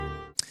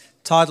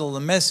Title of the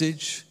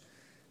message,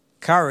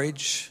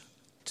 Courage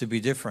to be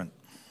Different.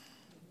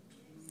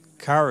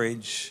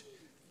 Courage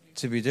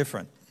to be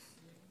different.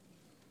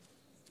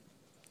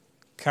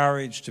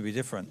 Courage to be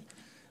different.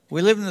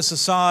 We live in a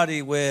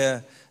society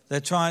where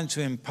they're trying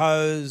to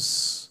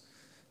impose,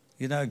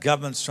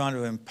 government's trying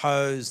to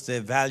impose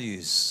their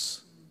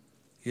values,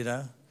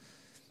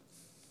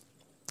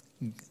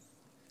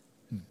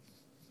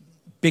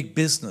 Big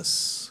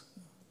business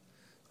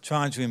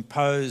trying to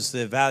impose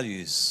their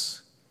values.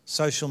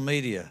 Social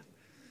media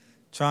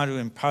trying to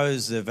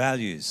impose their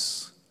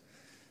values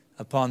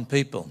upon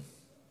people.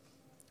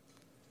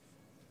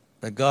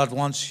 But God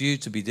wants you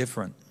to be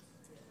different.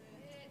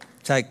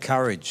 Take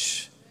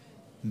courage.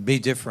 Be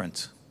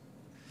different.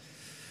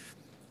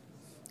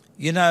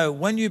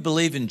 When you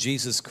believe in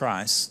Jesus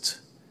Christ,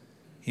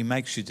 He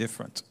makes you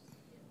different.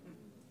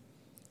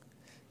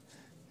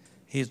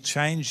 He'll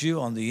change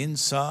you on the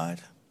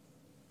inside,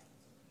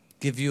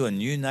 give you a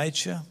new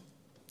nature,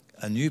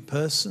 a new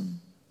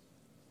person,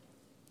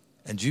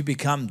 and you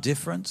become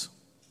different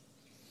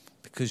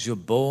because you're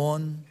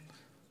born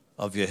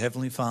of your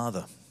Heavenly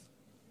Father.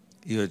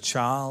 You're a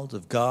child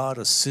of God,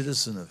 a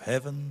citizen of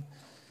heaven.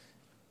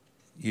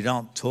 You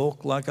don't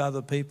talk like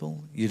other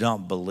people. You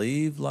don't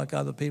believe like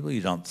other people. You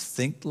don't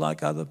think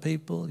like other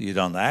people. You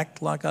don't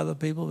act like other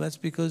people. That's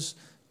because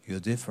you're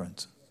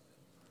different.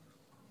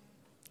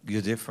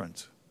 You're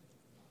different.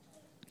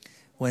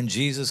 When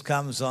Jesus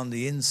comes on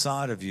the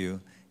inside of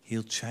you,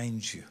 He'll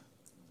change you.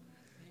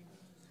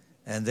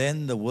 And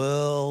then the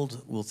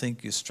world will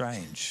think you're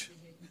strange.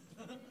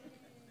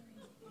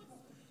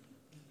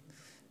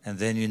 And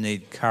then you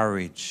need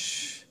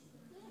courage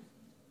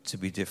to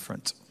be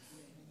different.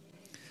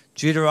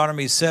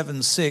 Deuteronomy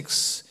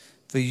 7:6,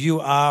 for you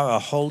are a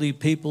holy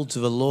people to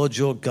the Lord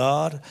your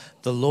God.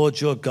 The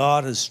Lord your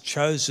God has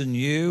chosen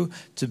you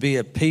to be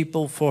a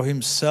people for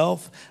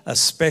Himself, a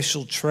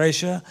special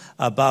treasure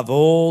above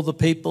all the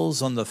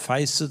peoples on the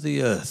face of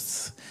the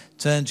earth.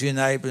 Turn to your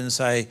neighbor and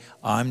say,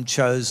 I'm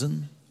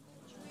chosen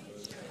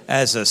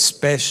as a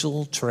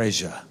special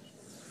treasure.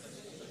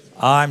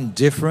 I'm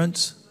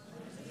different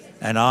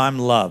and I'm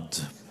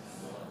loved.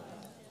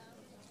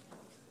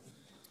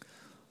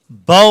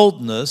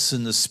 Boldness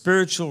in the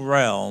spiritual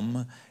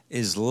realm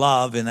is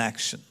love in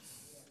action.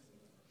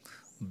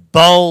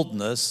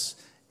 Boldness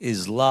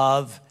is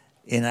love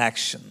in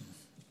action.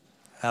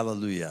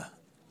 Hallelujah.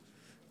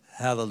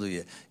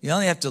 Hallelujah. You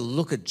only have to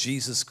look at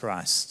Jesus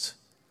Christ.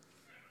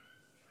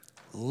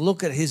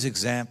 Look at His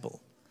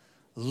example.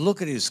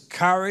 Look at His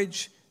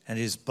courage and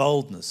His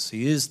boldness.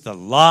 He is the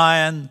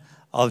Lion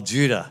of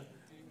Judah.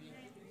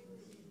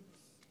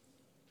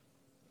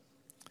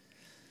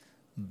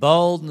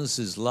 Boldness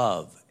is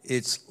love.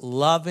 It's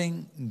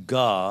loving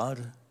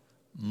God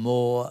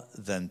more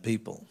than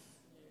people.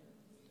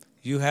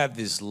 You have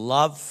this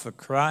love for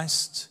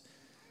Christ.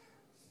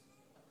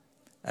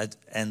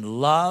 And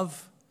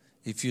love,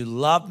 if you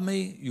love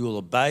me, you will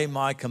obey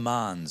my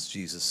commands,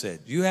 Jesus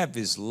said. You have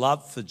this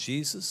love for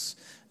Jesus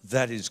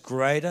that is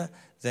greater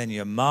than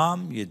your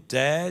mom, your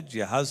dad,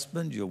 your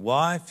husband, your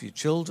wife, your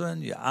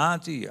children, your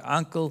auntie, your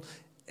uncle,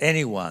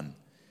 anyone.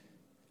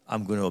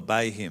 I'm going to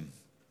obey Him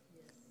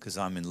because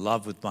I'm in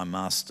love with my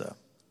Master.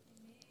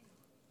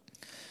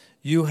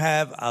 You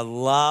have a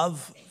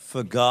love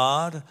for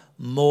God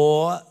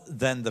more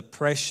than the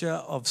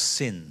pressure of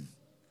sin.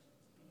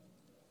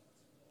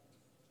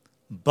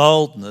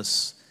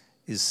 Boldness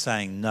is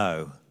saying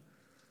no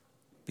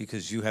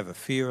because you have a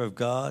fear of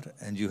God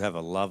and you have a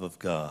love of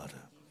God.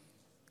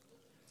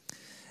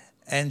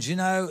 And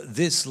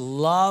this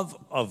love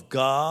of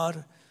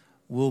God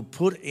will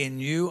put in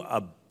you a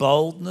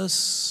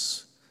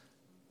boldness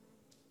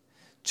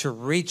to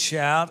reach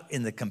out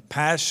in the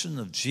compassion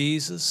of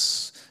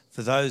Jesus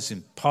for those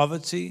in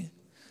poverty,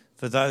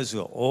 for those who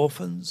are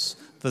orphans,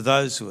 for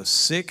those who are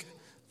sick,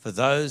 for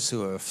those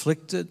who are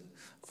afflicted,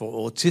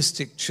 for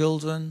autistic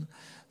children,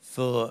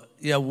 for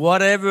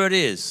whatever it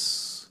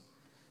is,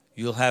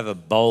 you'll have a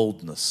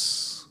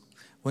boldness.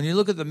 When you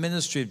look at the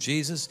ministry of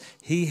Jesus,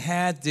 He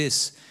had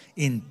this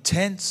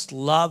intense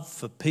love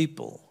for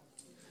people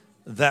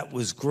that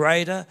was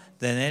greater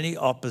than any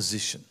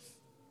opposition.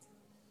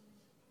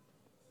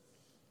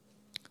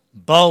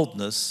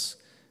 Boldness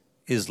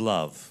is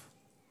love.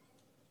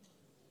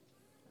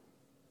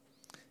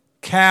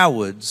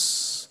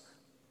 Cowards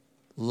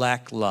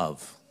lack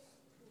love.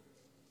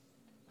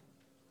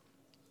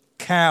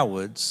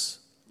 Cowards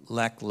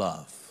lack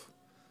love.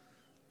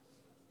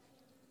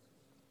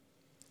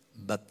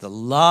 But the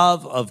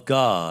love of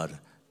God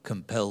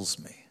compels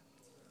me.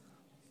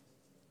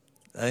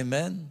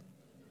 Amen.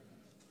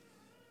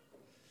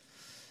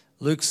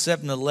 Luke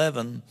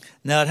 7:11.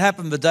 Now it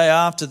happened the day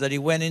after that He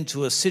went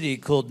into a city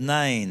called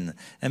Nain,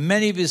 and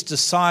many of His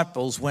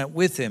disciples went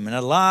with Him, and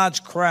a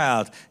large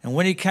crowd. And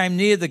when He came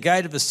near the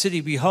gate of the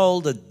city,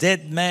 behold, a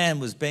dead man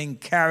was being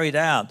carried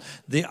out,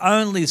 the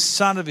only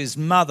son of his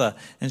mother,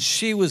 and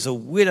she was a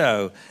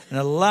widow, and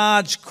a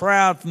large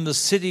crowd from the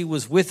city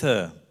was with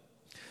her.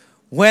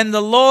 When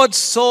the Lord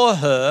saw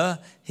her,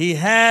 He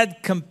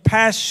had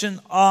compassion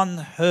on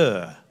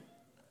her.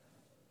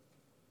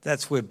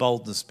 That's where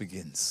boldness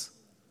begins.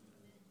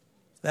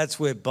 That's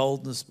where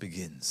boldness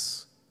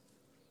begins.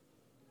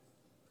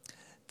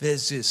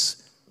 There's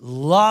this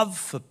love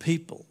for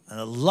people and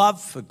a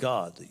love for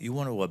God that you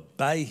want to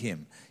obey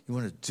him. You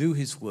want to do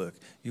his work.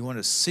 You want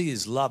to see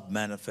his love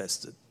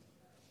manifested.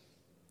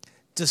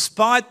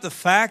 Despite the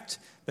fact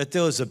that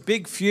there was a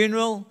big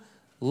funeral,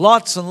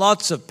 lots and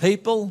lots of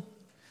people,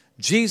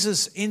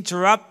 Jesus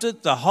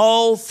interrupted the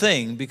whole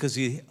thing because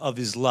of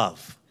his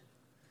love.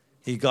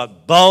 He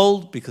got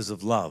bold because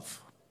of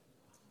love.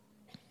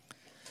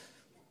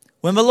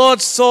 When the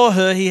Lord saw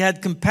her, he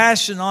had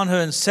compassion on her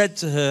and said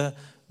to her,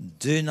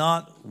 "Do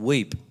not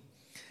weep."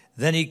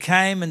 Then he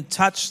came and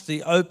touched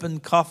the open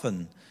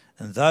coffin,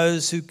 and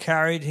those who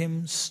carried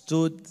him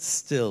stood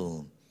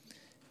still.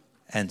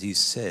 And he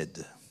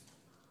said,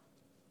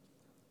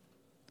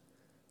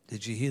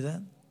 did you hear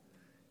that?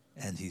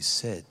 And he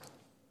said,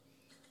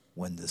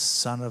 when the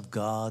Son of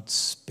God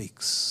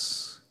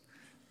speaks,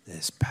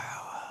 there's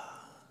power.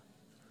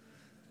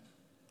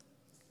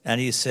 And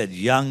he said,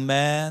 young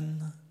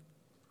man,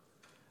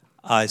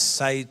 I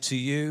say to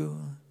you,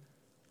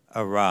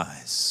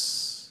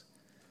 arise.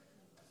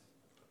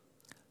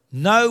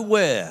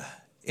 Nowhere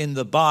in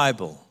the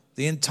Bible,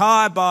 the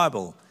entire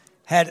Bible,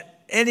 had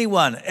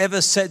anyone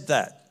ever said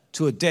that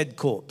to a dead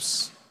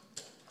corpse.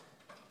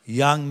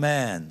 Young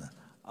man,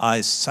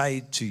 I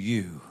say to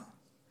you,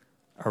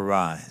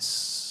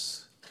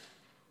 arise.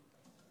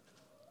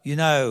 You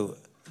know,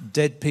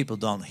 dead people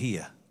don't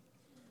hear.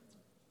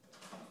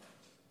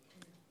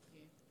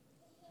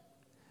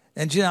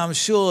 And you know, I'm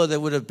sure there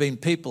would have been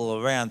people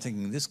around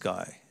thinking, this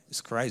guy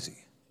is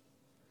crazy.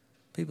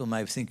 People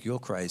may think you're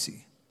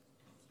crazy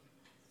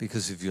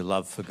because of your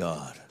love for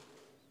God.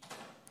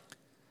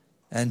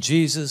 And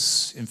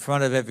Jesus, in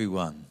front of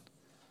everyone,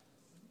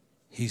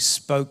 he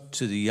spoke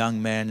to the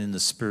young man in the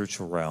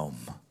spiritual realm.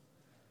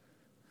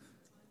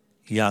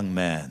 Young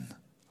man,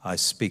 I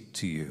speak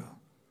to you.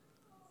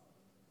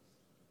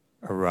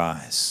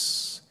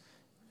 Arise.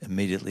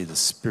 Immediately the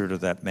spirit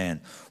of that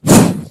man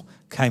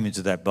came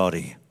into that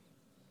body.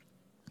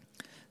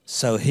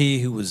 So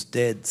he who was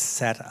dead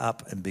sat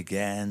up and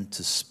began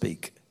to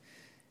speak,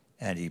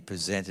 and he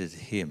presented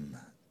him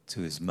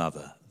to his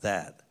mother.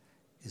 That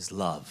is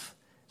love,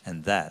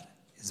 and that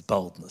is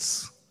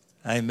boldness.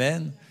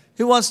 Amen.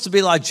 Who wants to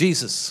be like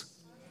Jesus?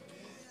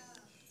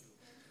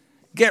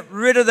 Get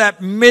rid of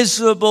that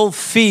miserable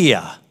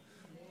fear.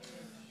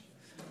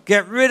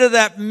 Get rid of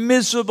that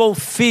miserable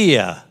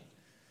fear.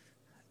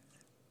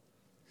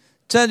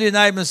 Turn to your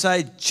neighbor and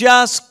say,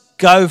 just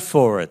go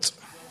for it.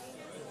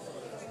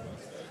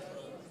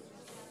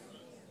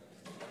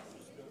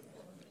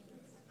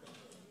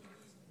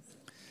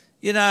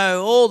 You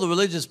know, all the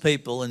religious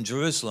people in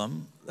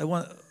Jerusalem,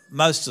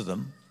 most of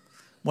them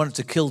wanted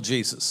to kill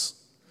Jesus.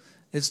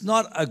 It's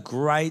not a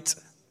great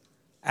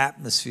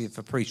atmosphere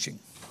for preaching.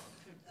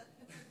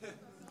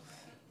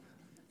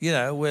 You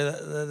know, where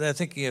they're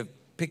thinking of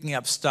picking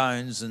up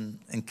stones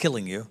and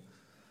killing you.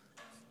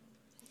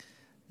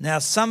 Now,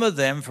 some of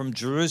them from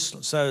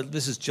Jerusalem, so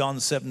this is John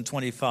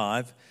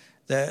 7:25,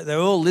 they're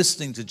all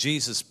listening to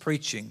Jesus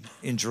preaching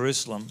in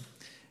Jerusalem,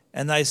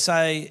 and they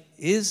say,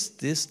 is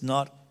this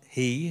not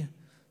he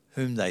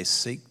whom they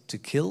seek to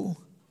kill?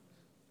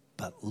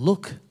 But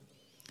look,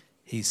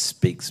 he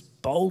speaks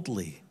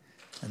boldly,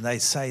 and they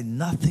say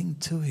nothing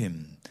to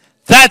him.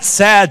 That's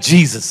our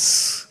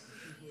Jesus.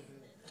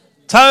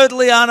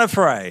 Totally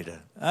unafraid.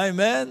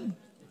 Amen.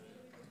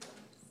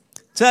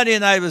 Tell your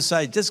neighbour,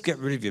 say, just get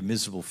rid of your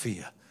miserable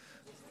fear.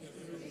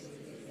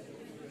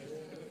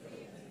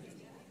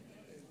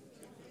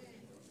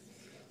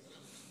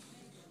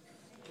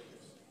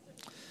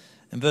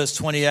 In verse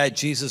 28,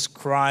 Jesus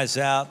cries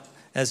out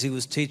as he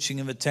was teaching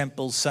in the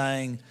temple,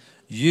 saying,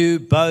 you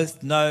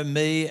both know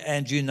me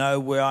and you know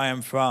where I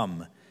am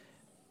from.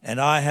 And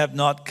I have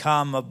not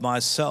come of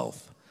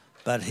myself,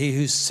 but he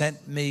who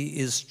sent me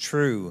is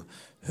true,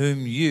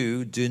 whom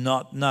you do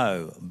not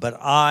know.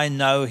 But I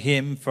know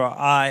him, for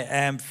I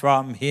am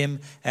from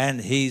him,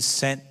 and he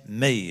sent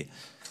me.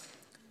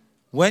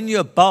 When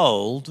you're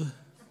bold,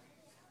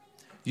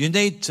 you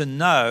need to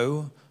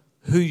know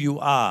who you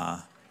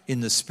are in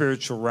the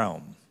spiritual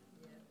realm.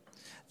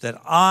 That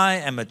I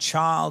am a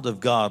child of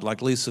God,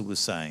 like Lisa was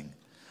saying.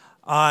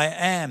 I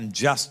am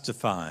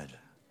justified.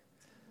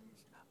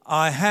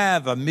 I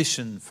have a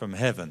mission from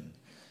heaven.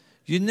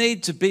 You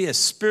need to be a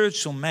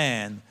spiritual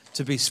man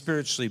to be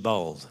spiritually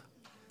bold.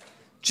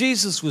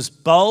 Jesus was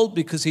bold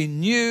because he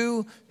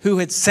knew who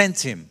had sent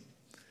him.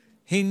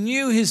 He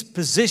knew his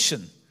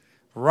position,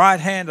 right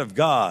hand of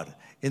God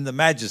in the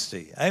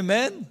majesty.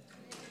 Amen?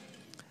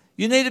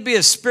 You need to be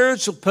a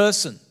spiritual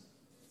person.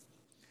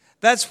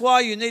 That's why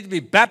you need to be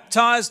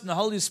baptized in the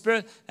Holy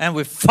Spirit and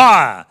with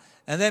fire.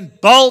 And then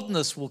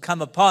boldness will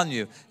come upon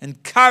you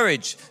and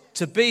courage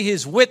to be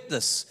his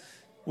witness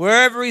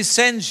wherever he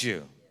sends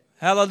you.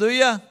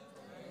 Hallelujah.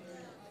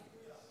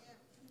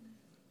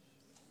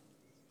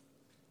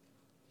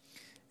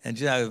 And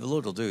you know, the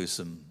Lord will do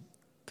some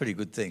pretty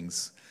good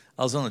things.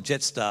 I was on a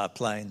Jetstar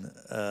plane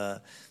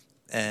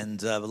and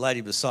the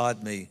lady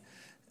beside me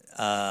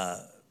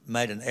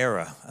made an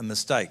error, a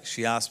mistake.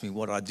 She asked me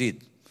what I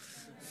did.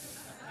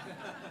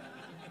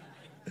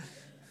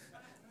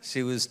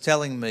 She was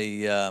telling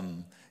me,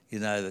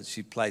 that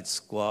she played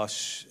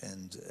squash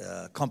and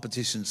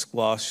competition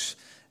squash,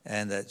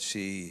 and that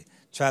she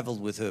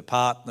travelled with her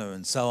partner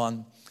and so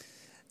on.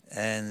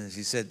 And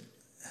she said,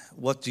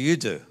 "What do you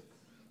do?"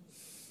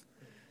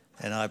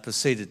 And I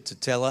proceeded to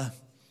tell her.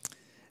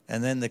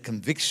 And then the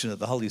conviction of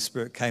the Holy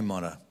Spirit came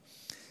on her.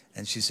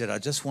 And she said, "I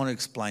just want to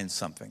explain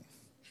something.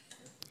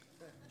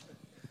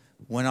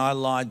 When I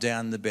lie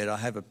down in the bed, I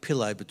have a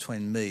pillow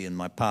between me and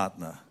my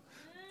partner."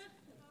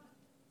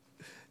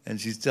 And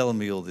she's telling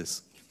me all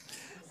this.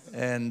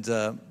 And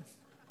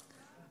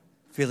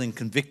feeling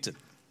convicted.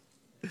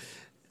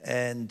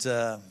 And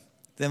then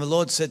the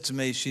Lord said to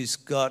me, "She's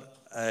got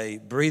a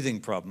breathing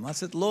problem." I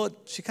said, "Lord,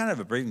 she can't have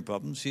a breathing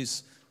problem.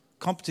 She's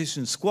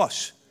competition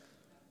squash."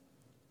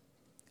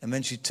 And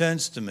then she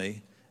turns to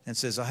me and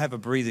says, "I have a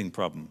breathing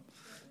problem."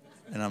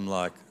 And I'm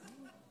like,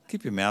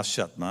 "Keep your mouth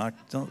shut, Mark.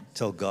 Don't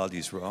tell God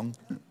he's wrong."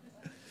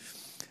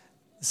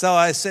 So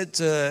I said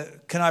to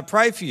her, "Can I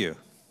pray for you?"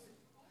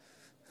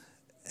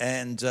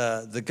 And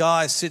the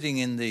guy sitting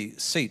in the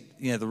seat,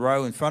 the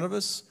row in front of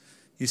us,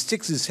 he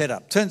sticks his head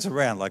up, turns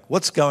around like,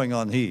 "What's going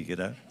on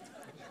here?"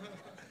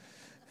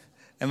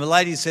 And the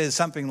lady says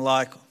something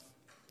like,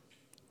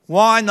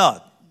 "Why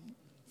not?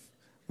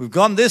 We've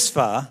gone this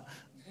far."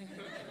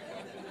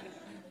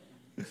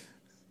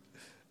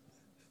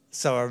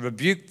 So I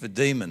rebuked the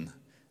demon.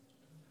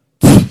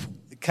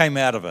 It came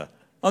out of her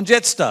on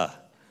Jetstar.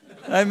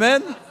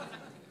 Amen?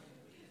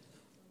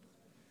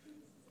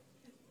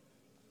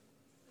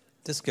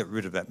 Just get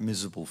rid of that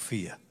miserable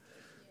fear.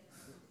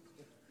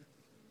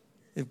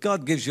 If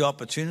God gives you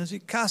opportunity,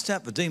 cast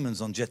out the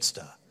demons on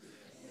Jetstar.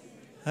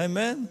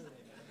 Amen?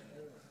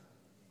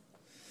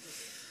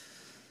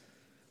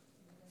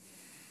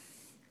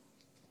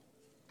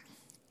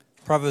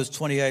 Proverbs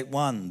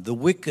 28:1, "The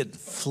wicked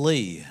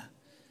flee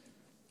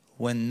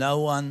when no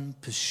one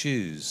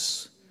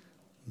pursues,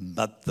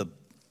 but the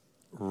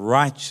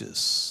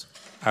righteous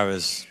are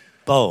as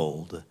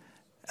bold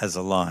as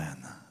a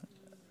lion."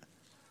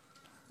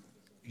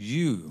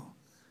 You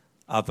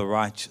are the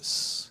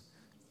righteous.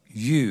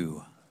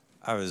 You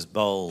are as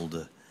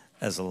bold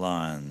as a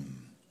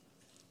lion.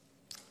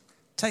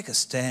 Take a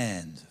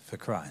stand for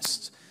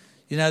Christ.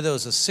 There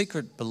was a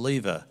secret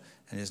believer,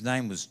 and his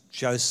name was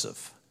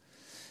Joseph.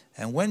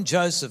 And when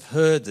Joseph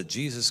heard that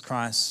Jesus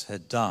Christ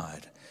had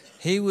died,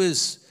 he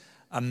was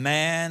a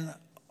man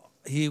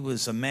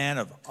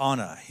of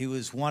honor. He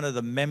was one of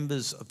the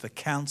members of the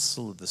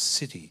council of the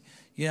city.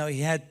 He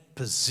had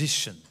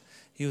position.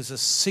 He was a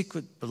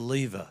secret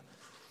believer.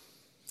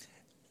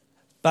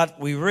 But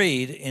we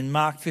read in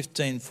Mark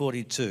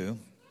 15:42,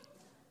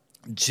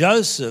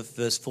 Joseph,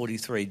 verse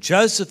 43,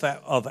 Joseph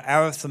of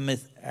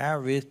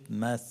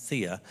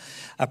Arimathea,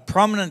 a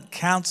prominent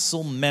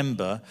council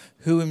member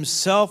who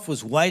himself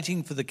was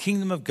waiting for the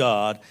kingdom of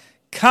God,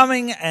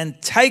 coming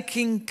and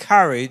taking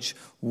courage,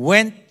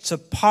 went to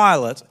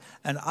Pilate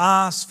and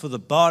asked for the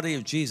body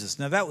of Jesus.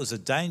 Now that was a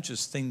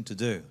dangerous thing to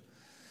do,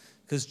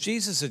 because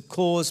Jesus had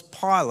caused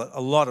Pilate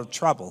a lot of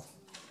trouble.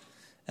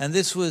 And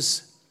this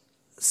was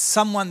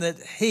someone that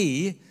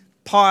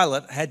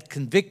Pilate, had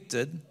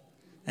convicted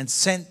and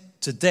sent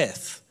to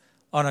death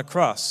on a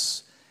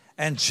cross.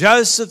 And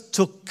Joseph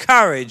took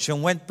courage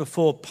and went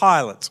before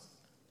Pilate.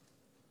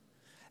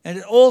 And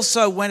it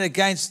also went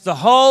against the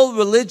whole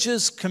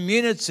religious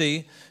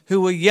community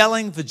who were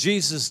yelling for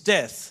Jesus'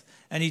 death.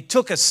 And he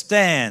took a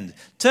stand.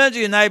 Turn to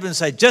your neighbor and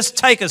say, "Just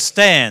take a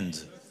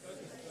stand.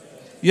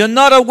 You're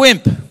not a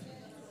wimp."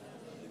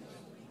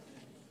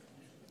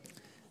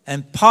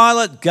 And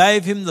Pilate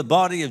gave him the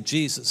body of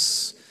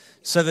Jesus,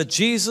 so that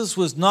Jesus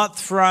was not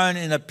thrown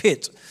in a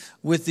pit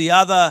with the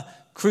other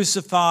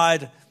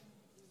crucified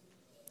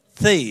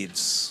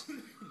thieves,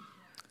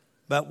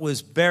 but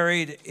was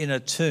buried in a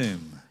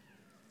tomb,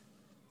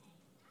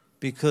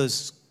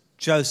 because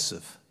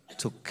Joseph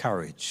took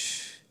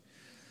courage.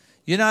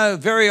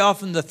 Very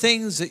often the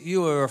things that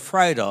you are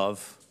afraid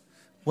of,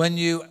 when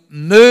you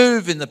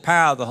move in the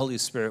power of the Holy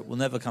Spirit, will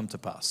never come to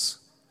pass.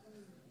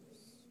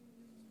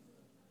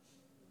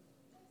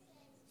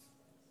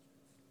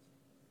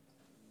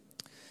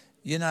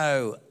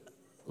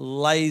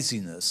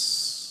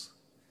 Laziness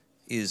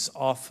is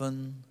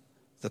often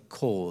the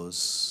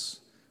cause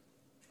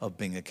of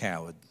being a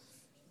coward.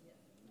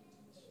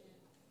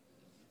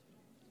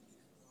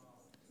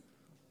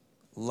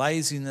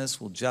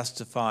 Laziness will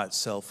justify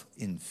itself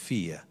in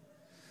fear.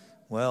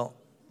 Well,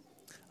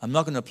 I'm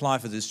not going to apply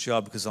for this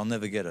job because I'll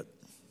never get it.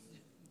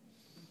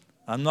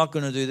 I'm not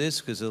going to do this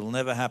because it'll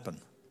never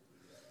happen.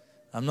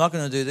 I'm not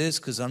going to do this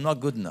because I'm not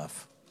good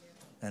enough.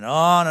 And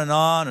on and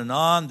on and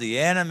on. The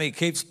enemy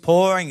keeps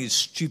pouring his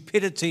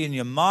stupidity in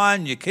your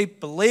mind. You keep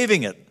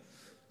believing it.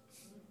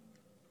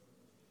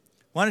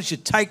 Why don't you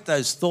take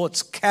those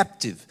thoughts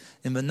captive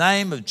in the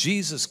name of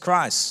Jesus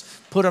Christ?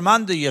 Put them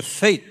under your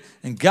feet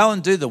and go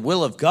and do the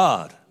will of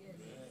God.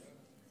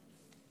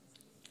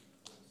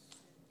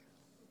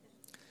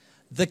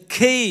 The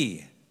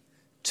key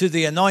to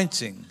the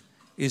anointing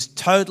is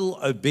total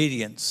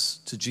obedience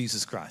to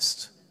Jesus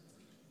Christ.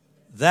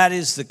 That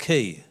is the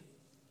key.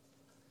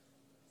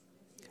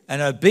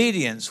 And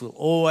obedience will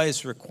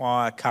always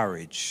require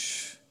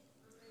courage.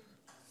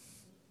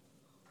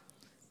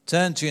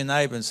 Turn to your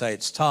neighbour and say,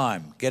 it's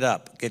time. Get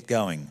up, get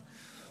going.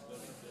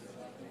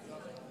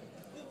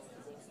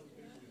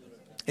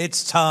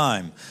 It's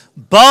time.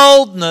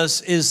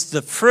 Boldness is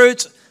the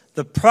fruit,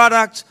 the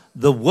product,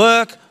 the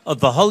work of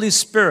the Holy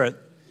Spirit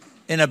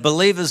in a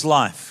believer's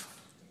life.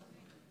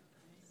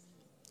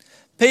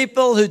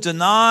 People who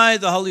deny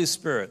the Holy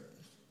Spirit,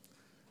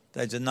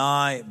 they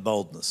deny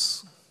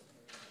boldness.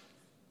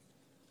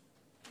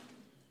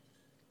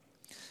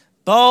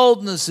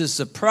 Boldness is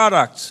the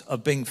product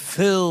of being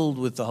filled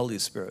with the Holy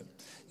Spirit.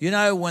 You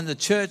know, when the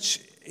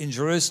church in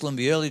Jerusalem,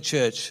 the early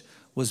church,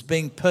 was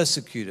being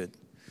persecuted,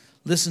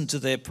 listen to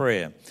their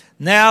prayer.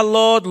 Now,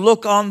 Lord,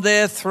 look on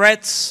their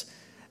threats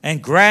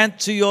and grant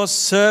to your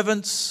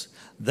servants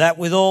that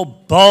with all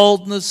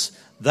boldness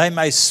they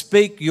may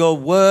speak your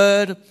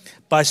word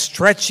by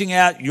stretching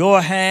out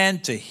your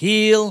hand to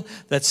heal,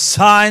 that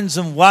signs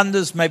and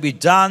wonders may be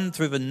done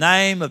through the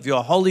name of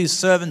your holy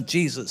servant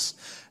Jesus.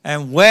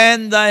 And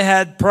when they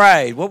had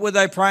prayed, what were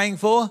they praying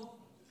for?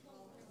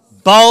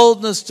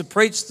 Boldness to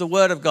preach the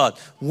word of God.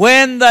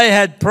 When they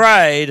had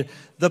prayed,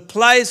 the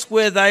place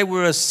where they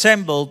were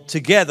assembled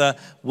together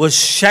was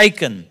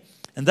shaken,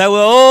 and they were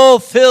all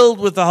filled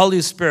with the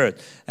Holy Spirit,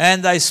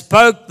 and they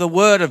spoke the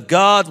word of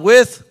God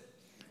with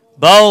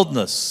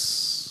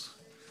boldness.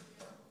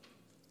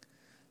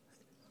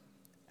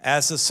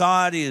 Our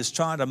society is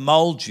trying to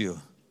mold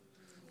you,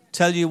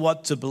 tell you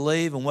what to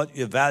believe and what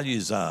your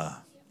values are.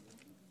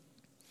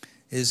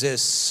 Is there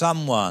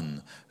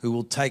someone who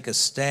will take a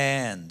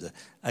stand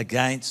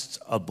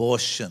against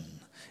abortion?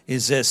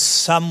 Is there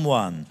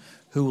someone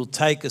who will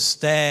take a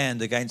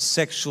stand against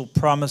sexual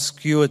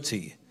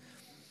promiscuity,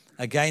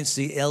 against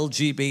the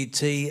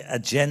LGBT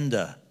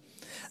agenda,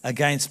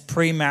 against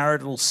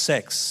premarital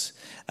sex,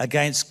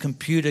 against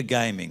computer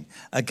gaming,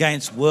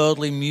 against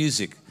worldly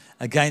music,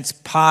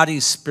 against party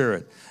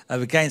spirit,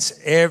 against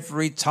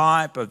every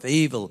type of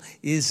evil?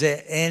 Is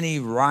there any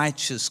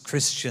righteous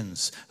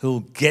Christians who will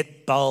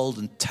get bold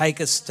and take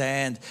a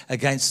stand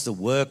against the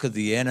work of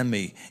the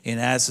enemy in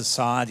our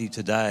society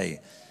today?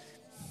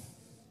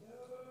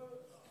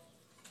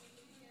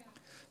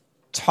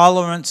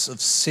 Tolerance of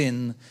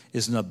sin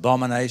is an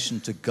abomination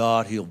to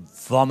God. He'll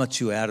vomit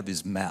you out of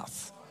his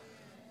mouth.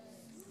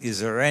 Is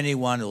there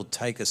anyone who will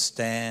take a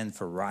stand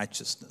for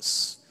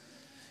righteousness?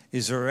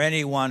 Is there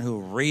anyone who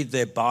will read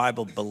their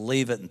Bible,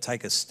 believe it, and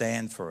take a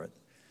stand for it?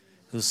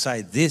 Who'll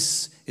say,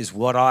 this is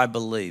what I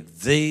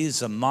believe.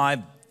 These are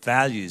my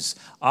values.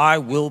 I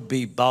will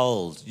be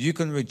bold. You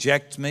can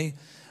reject me,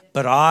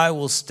 but I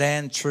will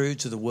stand true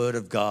to the word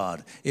of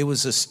God. It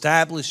was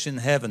established in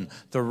heaven.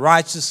 The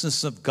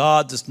righteousness of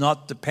God does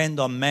not depend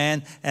on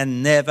man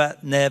and never,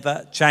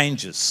 never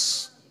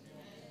changes.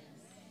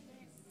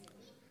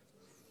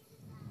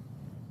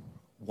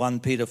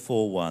 1 Peter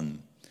 4:1.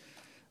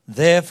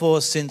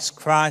 Therefore, since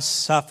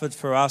Christ suffered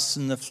for us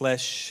in the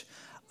flesh,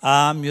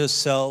 arm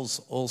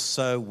yourselves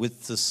also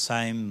with the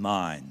same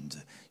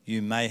mind.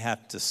 You may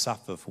have to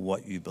suffer for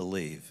what you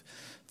believe.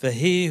 For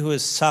he who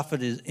has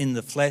suffered in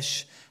the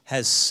flesh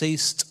has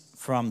ceased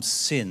from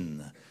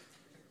sin,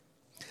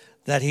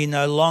 that he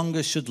no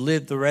longer should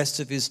live the rest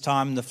of his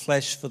time in the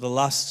flesh for the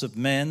lusts of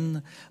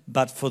men,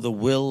 but for the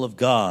will of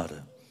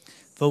God.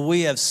 For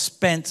we have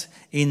spent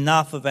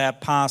enough of our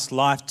past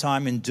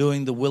lifetime in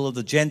doing the will of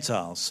the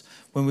Gentiles,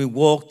 when we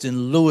walked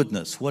in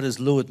lewdness. What is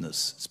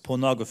lewdness? It's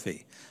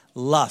pornography.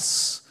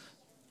 Lust,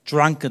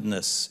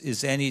 drunkenness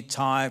is any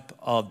type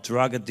of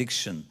drug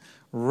addiction.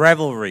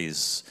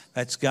 Revelries,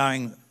 that's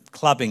going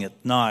clubbing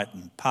at night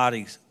and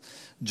parties.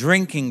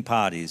 Drinking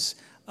parties,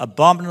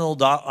 abominable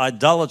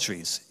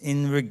idolatries.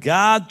 In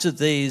regard to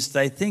these,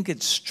 they think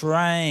it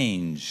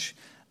strange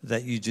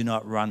that you do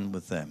not run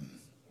with them.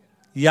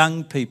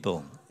 Young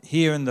people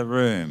here in the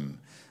room,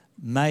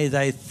 may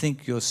they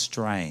think you're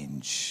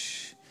strange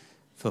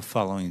for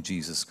following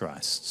Jesus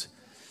Christ.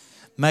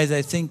 May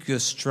they think you're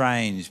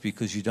strange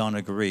because you don't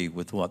agree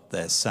with what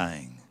they're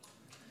saying.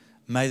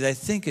 May they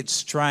think it's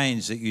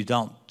strange that you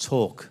don't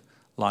talk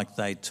like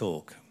they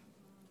talk.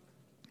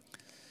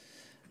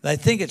 They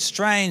think it's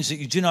strange that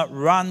you do not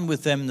run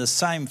with them in the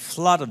same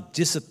flood of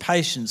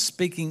dissipation,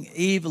 speaking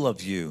evil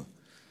of you.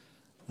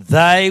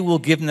 They will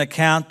give an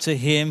account to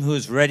him who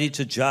is ready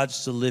to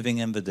judge the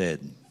living and the dead.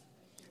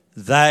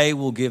 They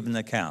will give an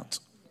account.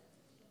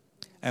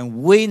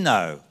 And we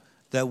know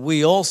that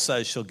we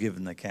also shall give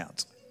an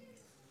account.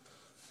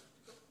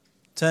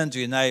 Turn to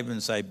your neighbour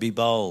and say, be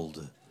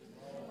bold,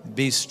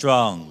 be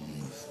strong.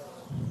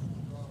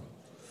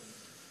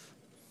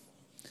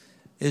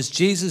 Is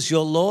Jesus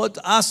your Lord?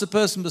 Ask the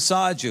person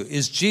beside you,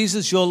 is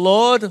Jesus your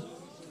Lord?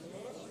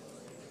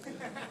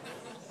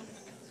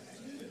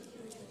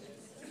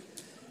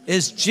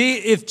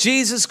 If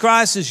Jesus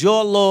Christ is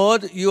your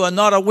Lord, you are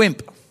not a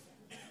wimp.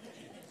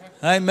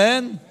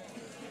 Amen.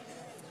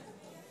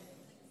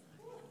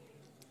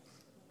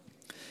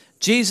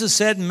 Jesus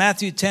said in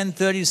Matthew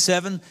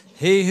 10:37,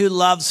 he who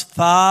loves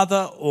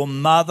father or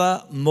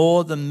mother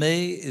more than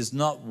me is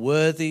not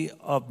worthy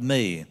of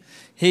me.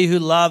 He who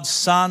loves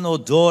son or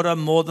daughter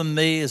more than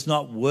me is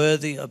not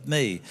worthy of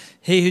me.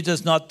 He who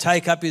does not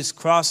take up his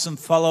cross and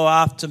follow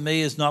after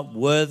me is not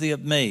worthy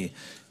of me.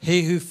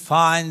 He who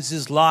finds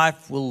his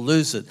life will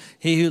lose it.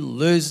 He who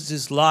loses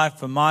his life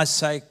for my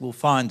sake will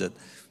find it.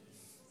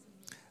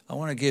 I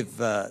want to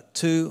give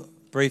two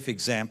brief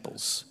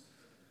examples.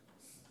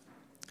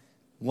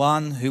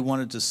 One who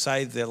wanted to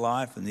save their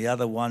life and the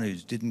other one who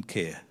didn't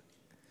care.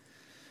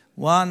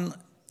 One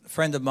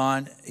friend of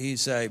mine,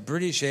 he's a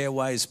British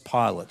Airways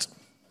pilot.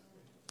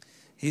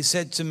 He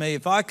said to me,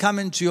 if I come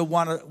into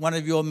one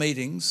of your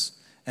meetings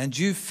and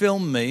you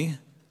film me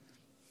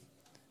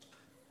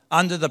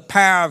under the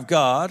power of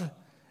God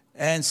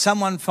and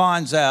someone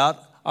finds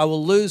out, I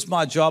will lose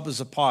my job as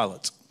a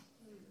pilot.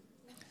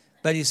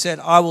 But he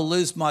said, I will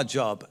lose my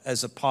job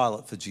as a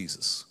pilot for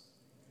Jesus.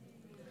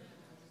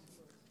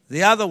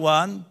 The other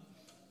one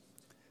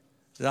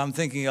that I'm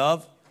thinking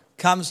of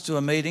comes to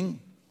a meeting.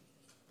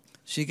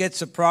 She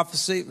gets a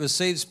prophecy,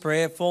 receives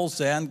prayer, falls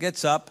down,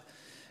 gets up,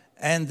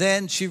 and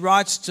then she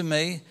writes to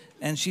me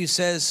and she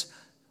says,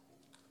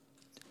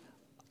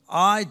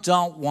 I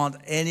don't want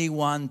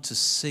anyone to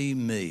see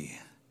me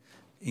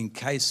in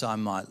case I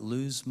might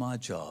lose my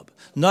job.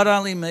 Not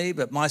only me,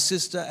 but my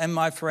sister and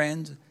my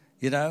friend,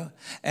 you know.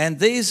 And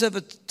these are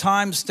the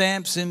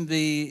timestamps in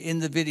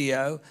the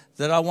video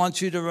that I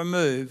want you to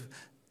remove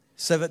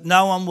so that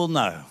no one will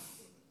know.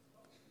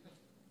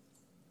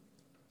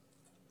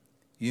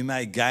 You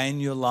may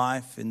gain your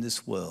life in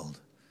this world,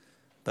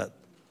 but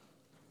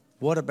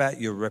what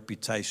about your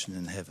reputation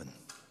in heaven?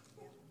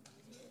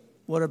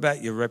 What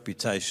about your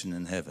reputation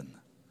in heaven?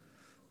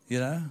 You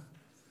know,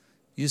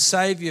 you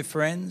save your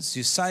friends,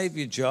 you save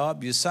your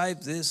job, you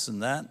save this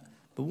and that,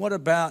 but what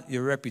about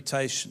your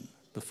reputation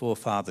before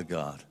Father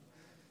God?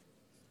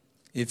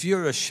 If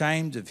you're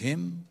ashamed of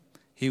him,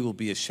 he will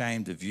be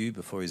ashamed of you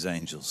before his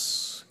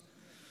angels.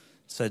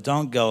 So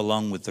don't go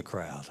along with the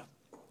crowd.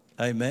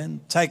 Amen.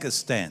 Take a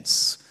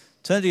stance.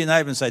 Turn to your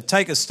neighbour and say,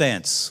 take a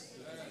stance.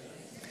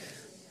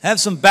 Have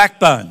some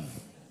backbone.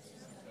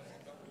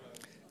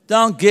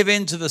 Don't give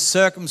in to the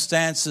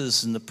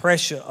circumstances and the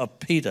pressure of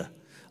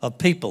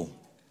people.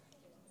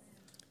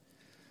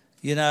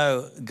 You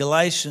know,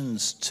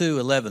 Galatians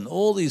 2:11,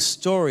 all these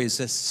stories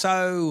are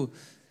so,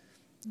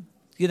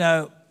 you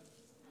know,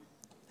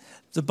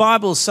 the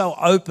Bible is so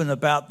open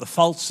about the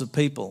faults of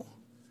people.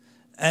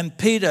 And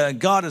Peter,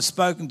 God has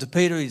spoken to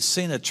Peter. He's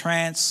seen a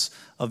trance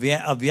of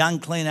the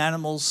unclean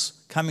animals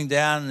coming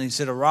down, and he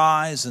said,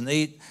 arise and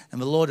eat. And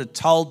the Lord had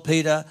told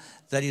Peter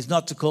that he's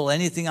not to call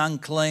anything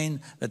unclean,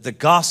 that the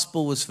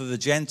gospel was for the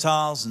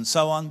Gentiles and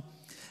so on.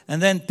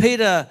 And then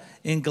Peter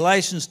in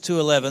Galatians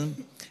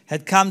 2:11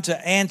 had come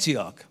to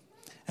Antioch.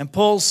 And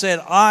Paul said,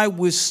 I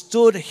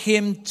withstood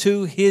him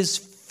to his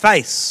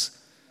face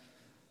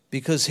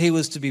because he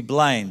was to be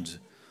blamed.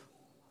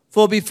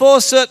 For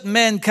before certain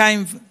men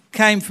came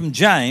from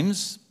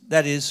James,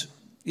 that is,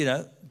 you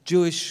know,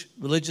 Jewish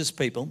religious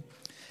people,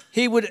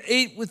 he would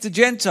eat with the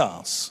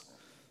Gentiles.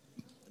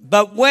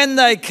 But when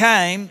they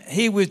came,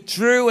 he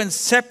withdrew and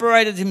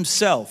separated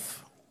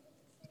himself,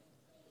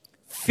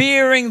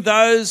 fearing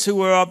those who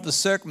were of the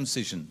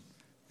circumcision.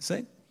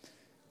 See?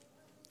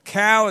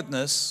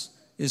 Cowardness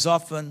is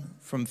often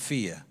from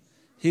fear.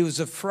 He was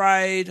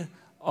afraid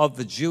of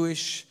the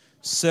Jewish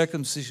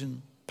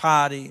circumcision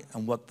party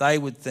and what they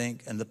would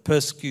think and the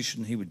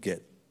persecution he would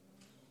get.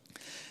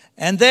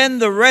 And then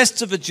the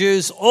rest of the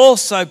Jews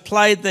also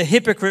played the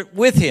hypocrite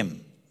with him,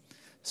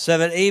 so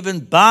that even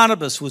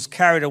Barnabas was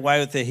carried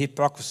away with their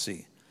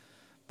hypocrisy.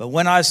 But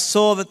when I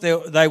saw that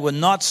they were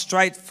not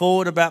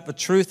straightforward about the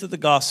truth of the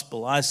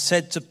gospel, I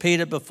said to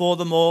Peter before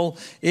them all,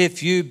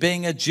 if you,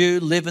 being a Jew,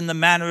 live in the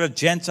manner of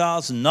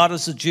Gentiles and not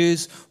as the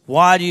Jews,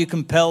 why do you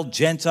compel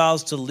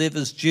Gentiles to live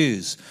as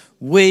Jews?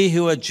 We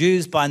who are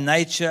Jews by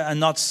nature and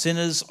not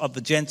sinners of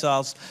the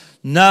Gentiles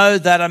know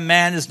that a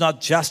man is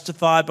not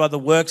justified by the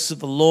works of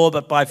the law,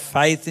 but by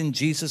faith in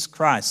Jesus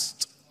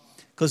Christ.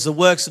 Because the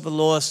works of the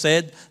law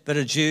said that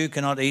a Jew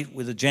cannot eat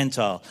with a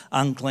Gentile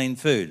unclean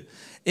food.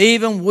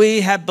 Even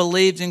we have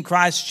believed in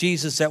Christ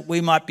Jesus that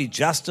we might be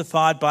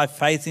justified by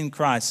faith in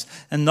Christ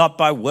and not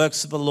by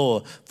works of the law.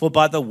 For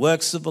by the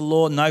works of the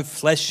law no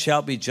flesh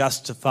shall be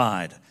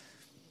justified.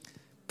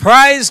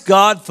 Praise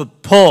God for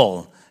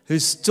Paul, who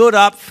stood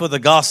up for the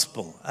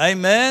gospel.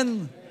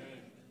 Amen.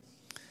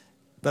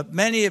 But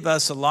many of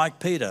us are like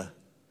Peter,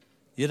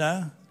 you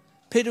know.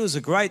 Peter was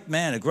a great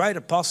man, a great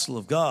apostle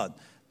of God,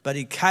 but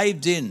he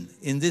caved in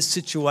this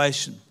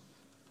situation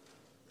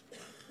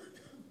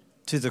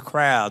to the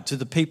crowd, to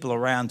the people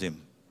around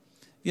him.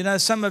 You know,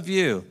 some of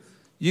you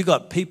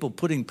got people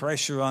putting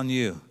pressure on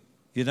you,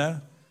 you know.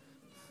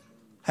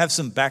 Have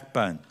some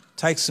backbone.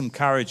 Take some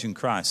courage in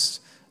Christ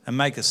and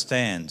make a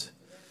stand.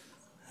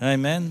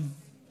 Amen.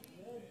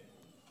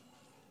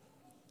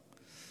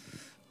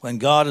 When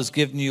God has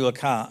given you a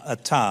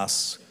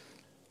task,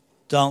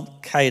 don't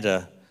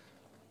cater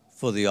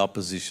for the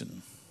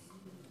opposition.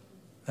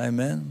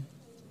 Amen.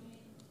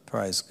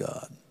 Praise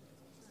God.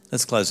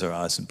 Let's close our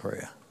eyes in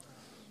prayer.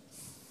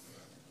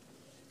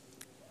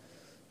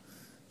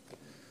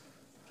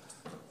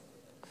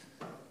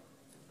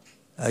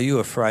 Are you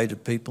afraid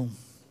of people?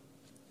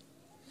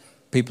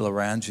 People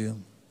around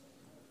you?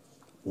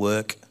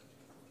 Work?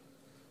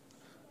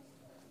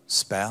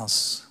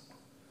 Spouse?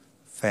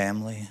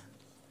 Family?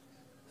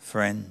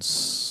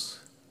 Friends?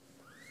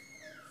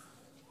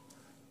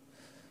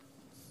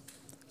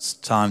 It's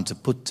time to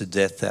put to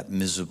death that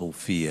miserable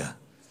fear,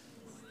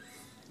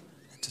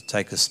 to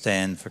take a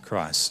stand for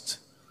Christ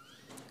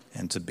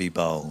and to be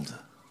bold.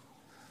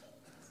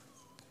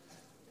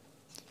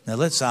 Now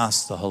let's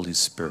ask the Holy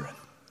Spirit,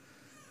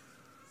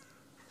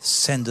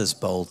 send us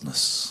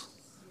boldness.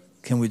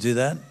 Can we do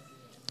that?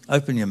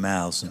 Open your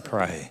mouths and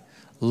pray.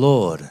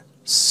 Lord,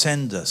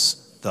 send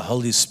us the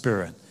Holy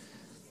Spirit,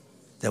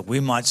 that we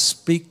might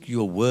speak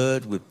your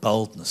word with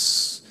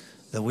boldness,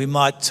 that we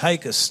might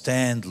take a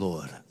stand,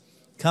 Lord.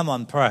 Come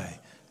on, pray,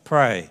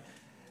 pray.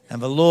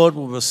 And the Lord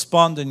will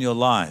respond in your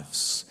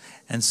lives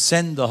and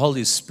send the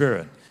Holy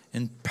Spirit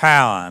in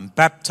power and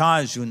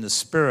baptize you in the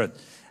Spirit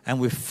and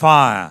with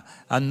fire,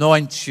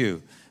 anoint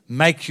you,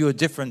 make you a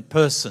different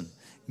person,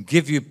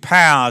 give you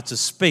power to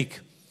speak.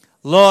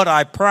 Lord,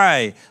 I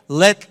pray,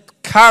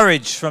 let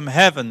courage from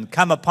heaven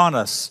come upon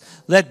us.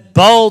 Let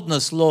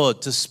boldness,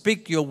 Lord, to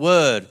speak your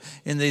word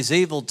in these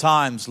evil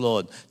times,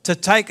 Lord, to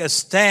take a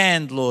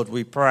stand, Lord,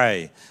 we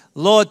pray.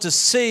 Lord, to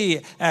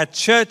see our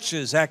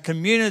churches, our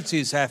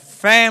communities, our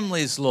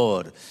families,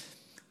 Lord,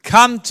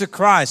 come to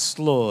Christ,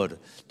 Lord,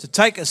 to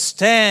take a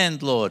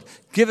stand, Lord.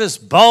 Give us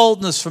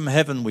boldness from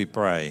heaven, we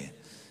pray.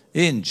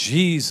 In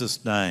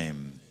Jesus'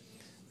 name.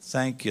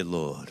 Thank you,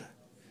 Lord.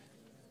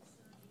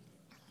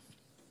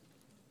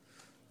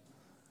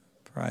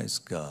 Praise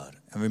God.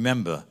 And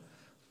remember,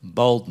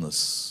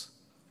 boldness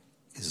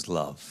is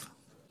love.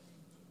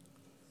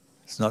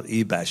 It's not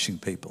e-bashing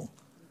people.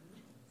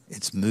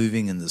 It's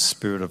moving in the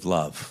spirit of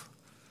love.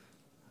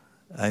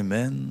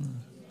 Amen.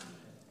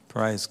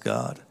 Praise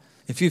God.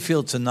 If you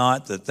feel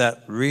tonight that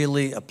that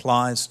really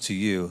applies to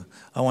you,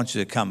 I want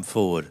you to come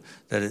forward.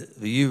 That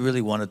you really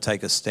want to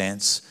take a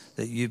stance,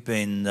 that you've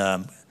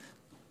been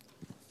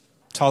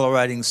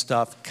tolerating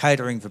stuff,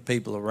 catering for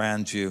people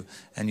around you,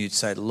 and you'd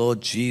say, Lord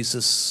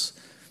Jesus,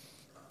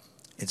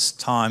 it's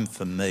time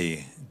for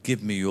me.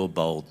 Give me your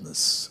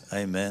boldness.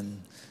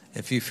 Amen.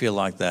 If you feel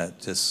like that,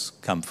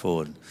 just come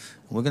forward.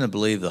 We're going to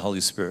believe the Holy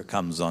Spirit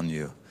comes on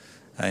you.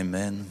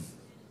 Amen.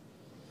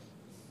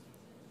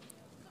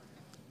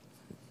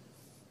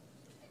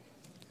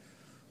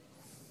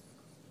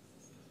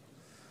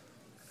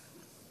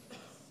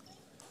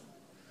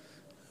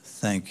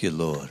 Thank you,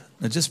 Lord.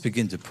 Now just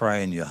begin to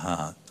pray in your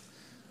heart.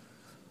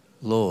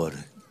 Lord,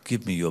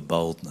 give me your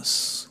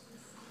boldness.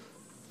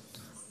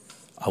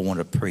 I want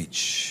to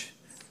preach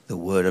the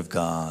word of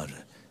God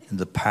in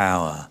the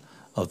power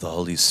of the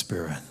Holy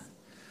Spirit.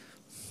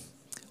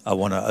 I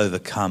want to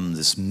overcome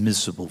this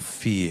miserable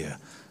fear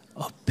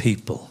of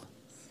people.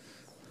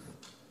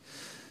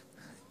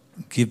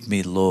 Give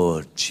me,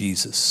 Lord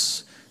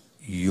Jesus,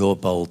 your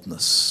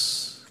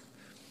boldness.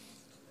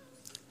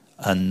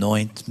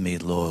 Anoint me,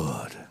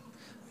 Lord.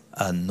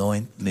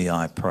 Anoint me,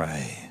 I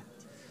pray.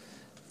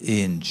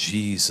 In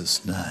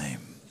Jesus' name.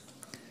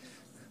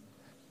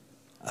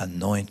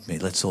 Anoint me.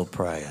 Let's all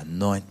pray.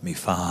 Anoint me,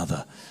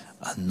 Father.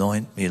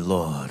 Anoint me,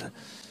 Lord.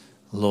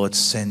 Lord,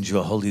 send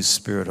your Holy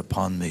Spirit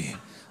upon me.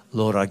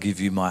 Lord, I give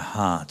you my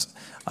heart.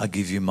 I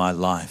give you my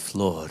life,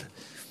 Lord.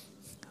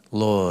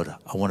 Lord,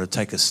 I want to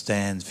take a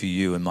stand for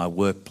you in my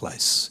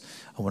workplace.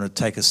 I want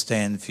to take a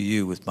stand for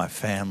you with my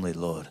family,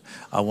 Lord.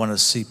 I want to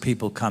see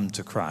people come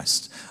to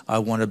Christ. I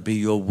want to be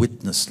your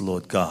witness,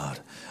 Lord God.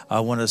 I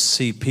want to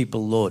see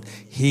people, Lord,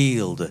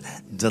 healed,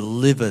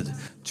 delivered,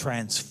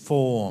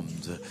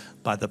 transformed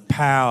by the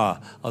power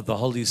of the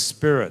Holy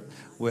Spirit.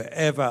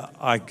 Wherever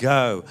I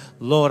go,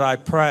 Lord, I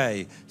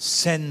pray,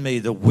 send me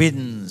the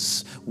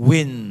winds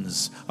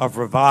of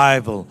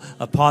revival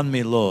upon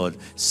me, Lord.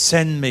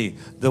 Send me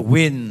the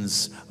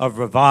winds of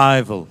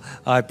revival,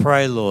 I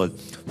pray, Lord.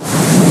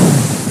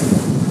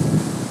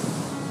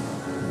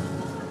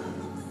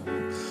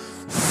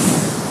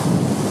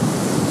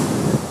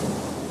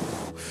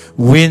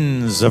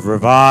 Winds of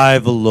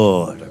revival,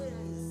 Lord.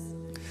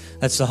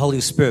 That's the Holy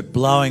Spirit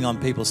blowing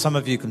on people. Some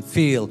of you can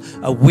feel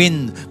a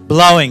wind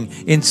blowing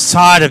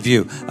inside of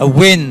you. A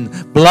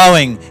wind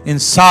blowing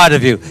inside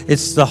of you.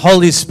 It's the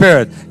Holy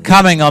Spirit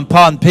coming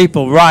upon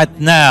people right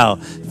now.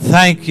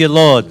 Thank you,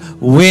 Lord.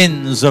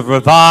 Winds of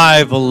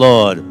revival,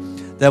 Lord.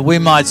 That we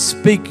might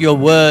speak your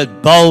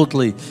word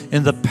boldly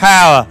in the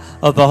power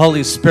of the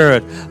Holy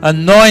Spirit.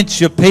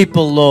 Anoint your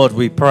people, Lord,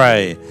 we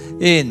pray.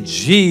 In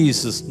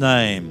Jesus'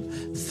 name.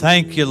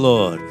 Thank you,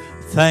 Lord.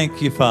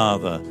 Thank you,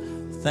 Father.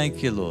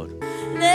 Thank you, Lord.